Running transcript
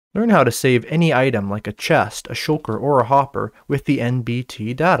Learn how to save any item like a chest, a shulker, or a hopper with the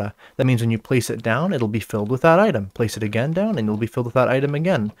NBT data. That means when you place it down, it'll be filled with that item. Place it again down, and it'll be filled with that item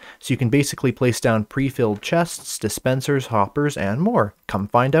again. So you can basically place down pre-filled chests, dispensers, hoppers, and more. Come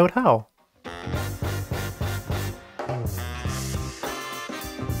find out how.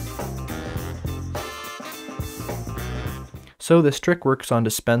 So this trick works on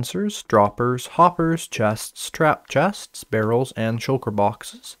dispensers, droppers, hoppers, chests, trap chests, barrels, and shulker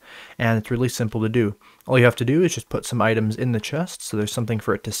boxes. And it's really simple to do. All you have to do is just put some items in the chest so there's something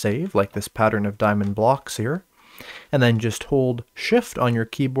for it to save, like this pattern of diamond blocks here. And then just hold Shift on your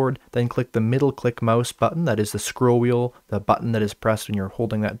keyboard, then click the middle click mouse button, that is the scroll wheel, the button that is pressed when you're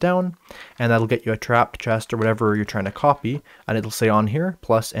holding that down, and that'll get you a trapped chest or whatever you're trying to copy, and it'll say on here,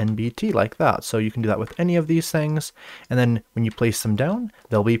 plus NBT, like that. So you can do that with any of these things, and then when you place them down,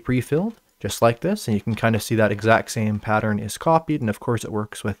 they'll be pre-filled, just like this, and you can kind of see that exact same pattern is copied, and of course it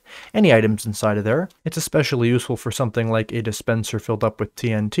works with any items inside of there. It's especially useful for something like a dispenser filled up with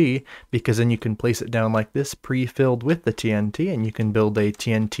TNT, because then you can place it down like this, pre-filled with the TNT, and you can build a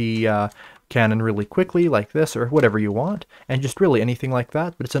TNT cannon really quickly like this, or whatever you want, and just really anything like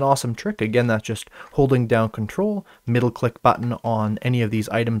that. But it's an awesome trick. Again, that's just holding down Control, middle click button on any of these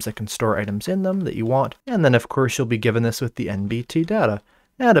items that can store items in them that you want, and then of course you'll be given this with the NBT data.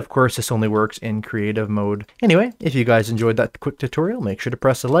 And of course, this only works in creative mode. Anyway, if you guys enjoyed that quick tutorial, make sure to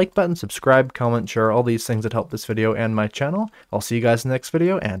press the like button, subscribe, comment, share, all these things that help this video and my channel. I'll see you guys in the next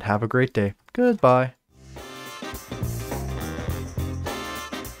video, and have a great day. Goodbye.